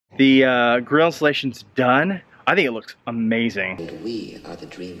The grill installation's done. I think it looks amazing. And we are the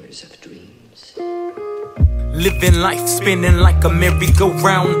dreamers of dreams. Living life, spinning like a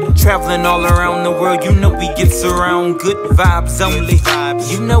merry-go-round, traveling all around the world, you know we get around. Good vibes only,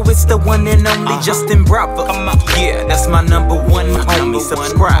 you know it's the one and only Justin Bravo. Yeah, that's my number one homie,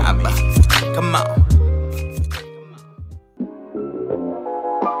 subscribe. Come on.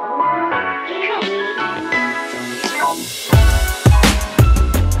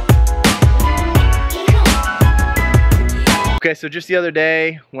 Okay, so just the other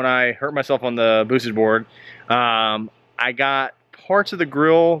day when I hurt myself on the boosted board, I got parts of the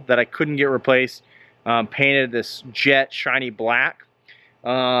grill that I couldn't get replaced, painted this jet shiny black,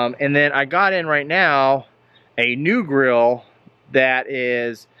 and then I got in right now a new grill that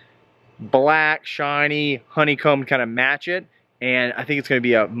is black, shiny, honeycomb, kind of match it, and I think it's going to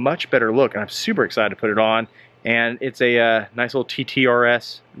be a much better look, and I'm super excited to put it on, and it's a nice little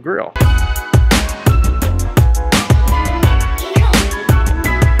TTRS grill.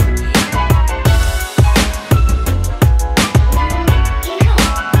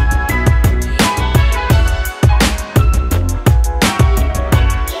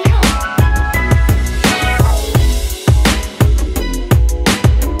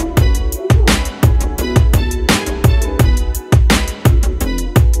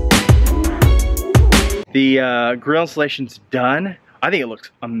 The grill installation's done. I think it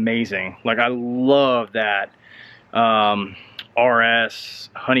looks amazing. Like, I love that RS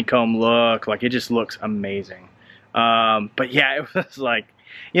honeycomb look. Like, it just looks amazing. But yeah, it was like,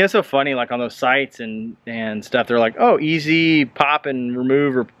 you know, it's so funny, like on those sites and stuff, they're like, oh, easy, pop and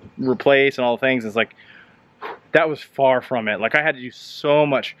remove or replace and all the things. It's like, that was far from it. Like, I had to do so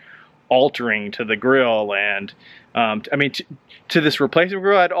much altering to the grill, and I mean, to this replacement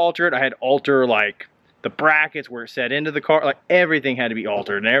grill, I had to alter it. I had to alter like the brackets where it set into the car, like everything had to be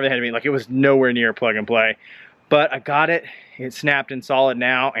altered, and everything had to be, like, it was nowhere near plug and play. But I got it, it snapped in solid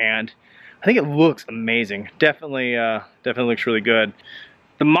now, and I think it looks amazing. Definitely looks really good.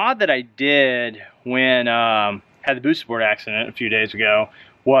 The mod that I did when had the boosted board accident a few days ago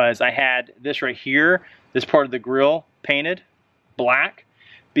was I had this right here, this part of the grill painted black,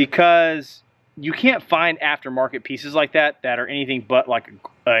 because you can't find aftermarket pieces like that that are anything but like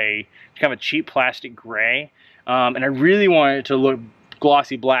a kind of a cheap plastic gray, and I really wanted it to look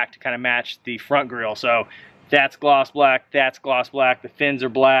glossy black to kind of match the front grill. So that's gloss black, that's gloss black, the fins are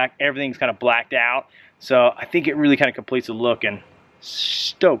black, everything's kind of blacked out. So I think it really kind of completes the look, and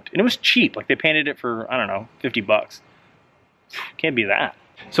stoked. And it was cheap, like they painted it for, I don't know, 50 bucks. Can't be that.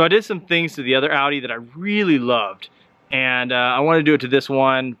 So I did some things to the other Audi that I really loved. And I want to do it to this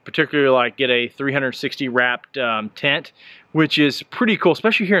one, particularly like get a 360 wrapped tent, which is pretty cool,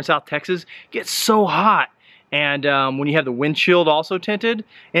 especially here in South Texas. It gets so hot. And when you have the windshield also tinted,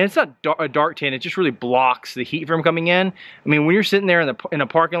 and it's not a dark tint, it just really blocks the heat from coming in. I mean, when you're sitting there in a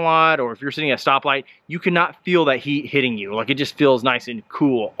parking lot, or if you're sitting at a stoplight, you cannot feel that heat hitting you. Like, it just feels nice and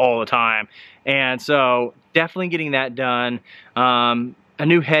cool all the time. And so definitely getting that done. A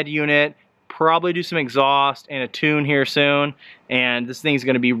new head unit. Probably do some exhaust and a tune here soon, and this thing's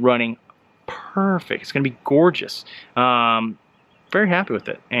going to be running perfect. It's going to be gorgeous. Very happy with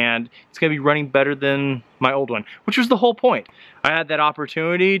it, and it's going to be running better than my old one, which was the whole point. I had that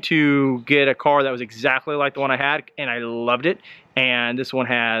opportunity to get a car that was exactly like the one I had, and I loved it. And this one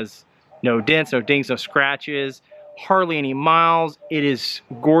has no dents, no dings, no scratches, hardly any miles. It is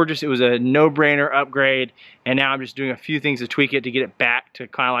gorgeous. It was a no-brainer upgrade, and now I'm just doing a few things to tweak it to get it back to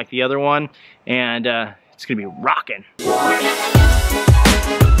kind of like the other one, and it's gonna be rocking.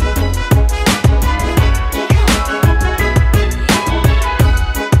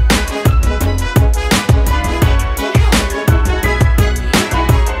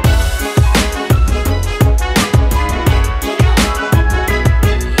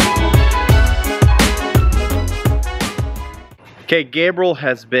 Okay, Gabriel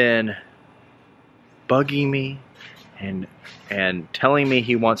has been bugging me and telling me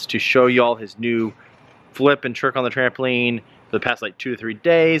he wants to show y'all his new flip and trick on the trampoline for the past like 2 to 3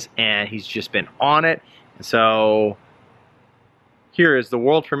 days, and he's just been on it. And so here is the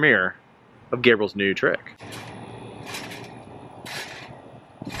world premiere of Gabriel's new trick.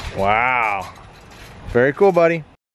 Wow. Very cool, buddy.